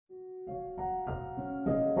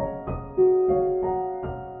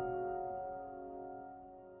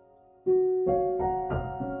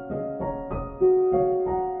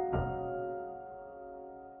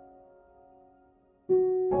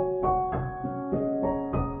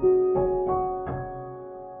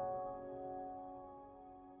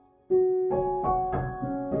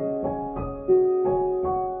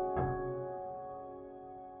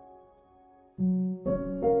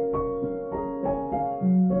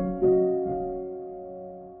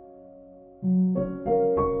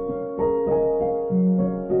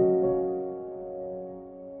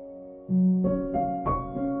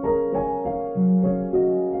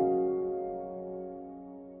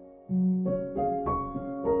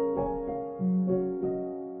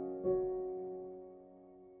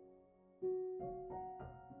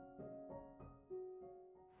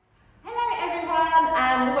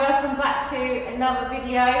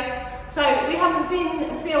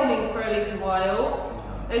filming for a little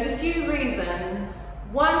while. There's a few reasons.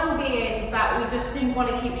 One being that we just didn't want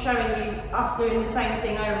to keep showing you us doing the same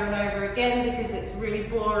thing over and over again because it's really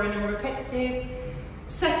boring and repetitive.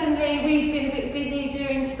 Secondly, we've been a bit busy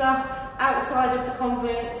doing stuff outside of the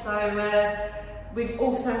convent, so we've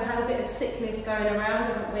also had a bit of sickness going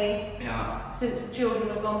around, haven't we? Yeah. Since the children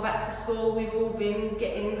have gone back to school, we've all been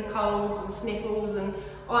getting the colds and sniffles, and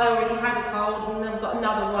I already had a cold and I've got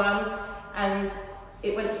another one, and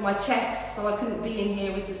it went to my chest, so I couldn't be in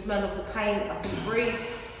here with the smell of the paint, I couldn't breathe.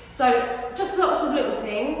 So just lots of little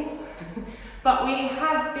things. But we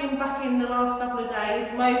have been back in the last couple of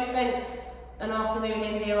days. Mo spent an afternoon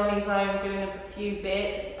in here on his own doing a few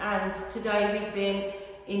bits, and today we've been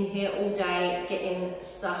in here all day getting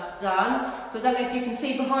stuff done. So I don't know if you can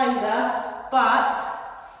see behind us, but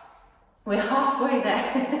we're halfway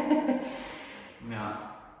there. Yeah.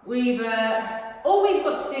 All we've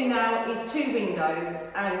got to do now is 2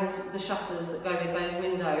 windows and the shutters that go with those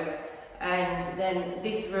windows, and then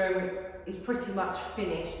this room is pretty much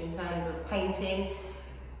finished in terms of painting.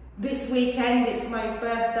 This weekend it's Mo's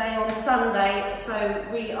birthday on Sunday, so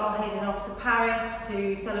we are heading off to Paris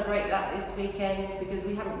to celebrate that this weekend because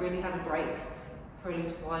we haven't really had a break for a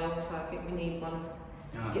little while, so I think we need one.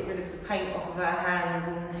 Get rid of the paint off of our hands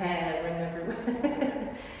and hair and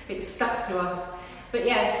everywhere. It's stuck to us. But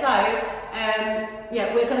yeah, so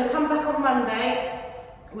yeah, we're going to come back on Monday.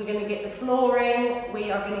 We're going to get the flooring, we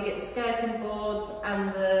are going to get the skirting boards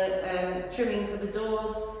and the trimming for the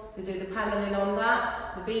doors, to do the panelling on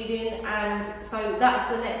that, the beading, and so that's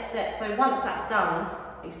the next step. So once that's done,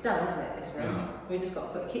 it's done, isn't it, this room? Yeah. We've just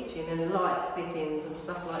got to put a kitchen and light fittings and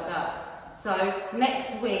stuff like that. So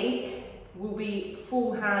next week will be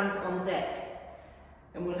full hands on deck,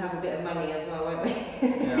 and we'll have a bit of money as well, won't we?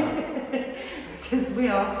 Yeah. Because we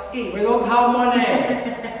are skint. We don't have money!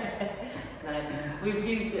 No, we've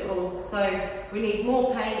used it all. So we need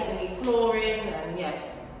more paint, we need flooring, and yeah.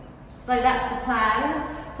 So that's the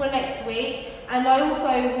plan for next week. And I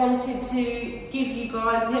also wanted to give you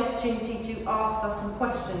guys the opportunity to ask us some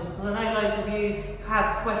questions, because I know loads of you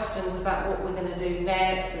have questions about what we're going to do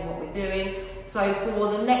next and what we're doing. So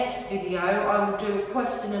for the next video, I will do a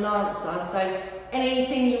question and answer. So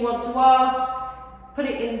anything you want to ask, put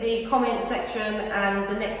it in the comment section, and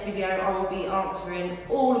the next video I will be answering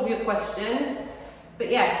all of your questions. But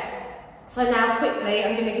yeah, so now quickly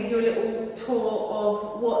I'm going to give you a little tour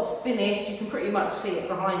of what's finished. You can pretty much see it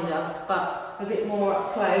behind us, but a bit more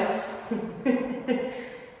up close.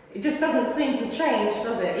 It just doesn't seem to change,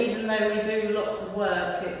 does it? Even though we do lots of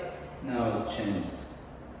work. No, it changes.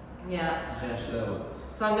 Yeah. Just levels.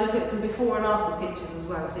 So I'm going to put some before and after pictures as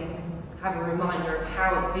well, so you can have a reminder of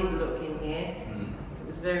how it did look in here. It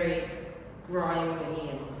was very grimy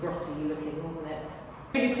and grotty looking, wasn't it?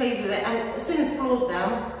 Really pleased with it, and as soon as the floor's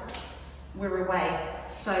down, we're away.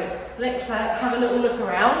 So let's have a little look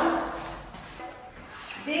around.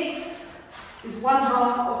 This is one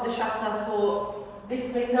half of the shutter for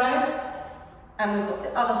this window, and we've got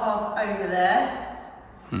the other half over there.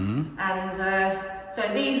 And so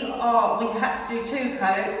these are, we had to do 2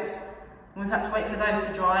 coats, and we've had to wait for those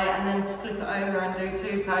to dry and then to flip it over and do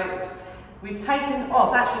 2 coats. We've taken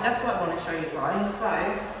off, actually that's what I want to show you guys. So,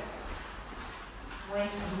 wait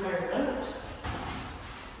a moment.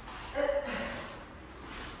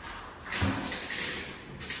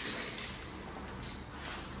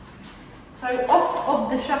 So off of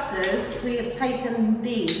the shutters, we have taken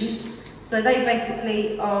these. So they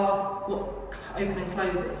basically are what open and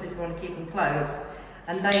close it, so if you want to keep them closed.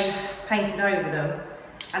 And they painted over them.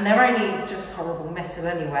 And they're only just horrible metal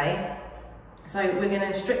anyway. So we're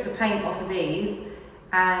going to strip the paint off of these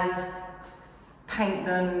and paint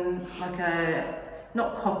them like a,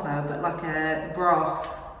 not copper, but like a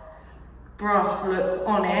brass look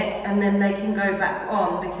on it, and then they can go back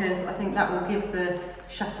on, because I think that will give the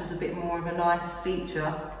shutters a bit more of a nice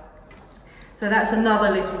feature. So that's another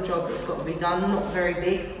little job that's got to be done, not very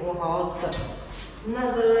big or hard, but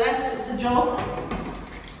nonetheless it's a job.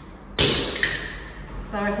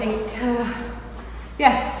 So I think,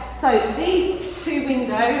 yeah. So these 2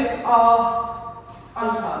 windows are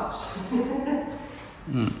untouched.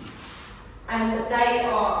 And they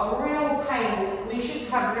are a real pain. We should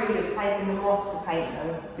have really taken them off to paint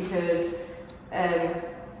them, because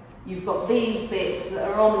you've got these bits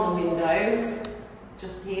that are on the windows,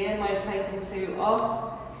 just here, Mo's taken 2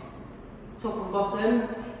 off, top and bottom.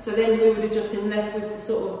 So then we would have just been left with the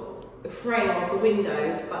sort of frame of the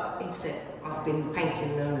windows, but instead I've been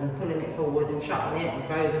painting them and pulling it forward and shutting it and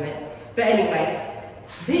closing it. But anyway,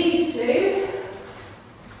 these 2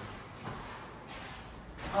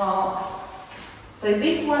 are, so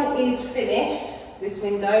this one is finished, this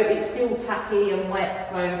window. It's still tacky and wet,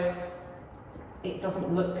 so it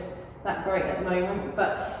doesn't look that great at the moment,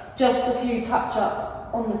 but just a few touch-ups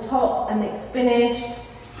on the top and it's finished.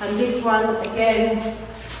 And this one, again,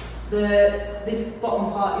 this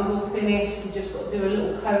bottom part is all finished. We've just got to do a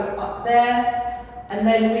little coat up there, and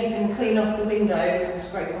then we can clean off the windows and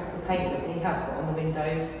scrape off the paint that we have got on the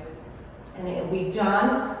windows, and it'll be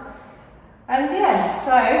done. And yeah,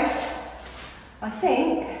 so I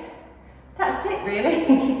think that's it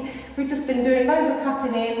really. We've just been doing loads of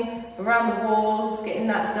cutting in around the walls, getting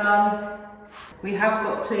that done. We have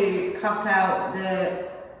got to cut out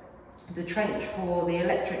the trench for the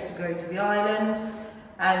electric to go to the island,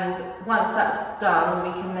 and once that's done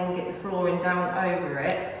we can then get the flooring down over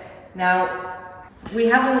it. Now we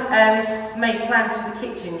haven't made plans for the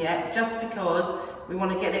kitchen yet, just because we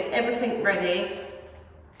want to get everything ready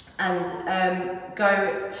and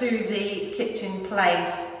go to the kitchen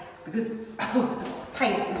place, because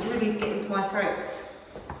paint is really getting to my throat.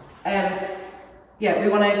 Yeah, we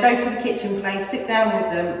want to go to the kitchen place, sit down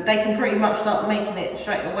with them. They can pretty much start making it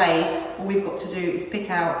straight away. All we've got to do is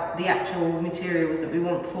pick out the actual materials that we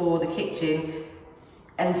want for the kitchen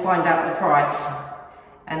and find out the price.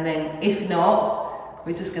 And then if not,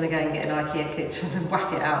 we're just going to go and get an IKEA kitchen and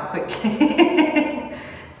whack it out quickly.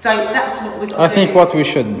 So that's what we've got to do. I think what we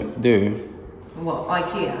should do. What,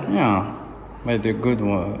 IKEA? Yeah, they do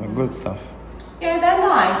good stuff. Yeah, they're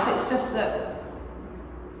nice. It's just that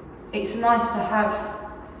it's nice to have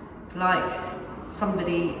like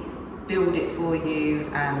somebody build it for you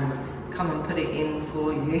and come and put it in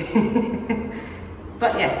for you.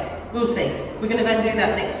 But yeah, we'll see. We're going to go and do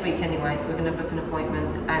that next week anyway. We're going to book an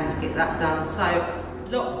appointment and get that done. So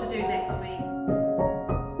lots to do next week.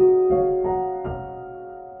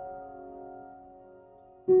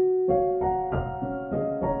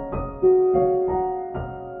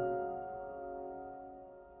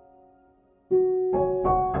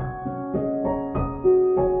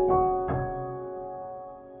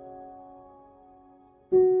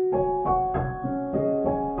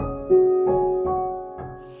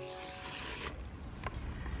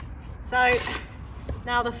 So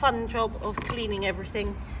now the fun job of cleaning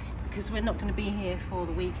everything, because we're not going to be here for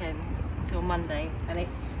the weekend until Monday, and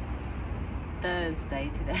it's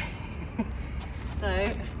Thursday today. So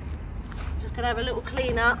just going to have a little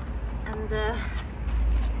clean up and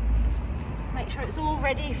make sure it's all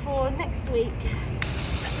ready for next week.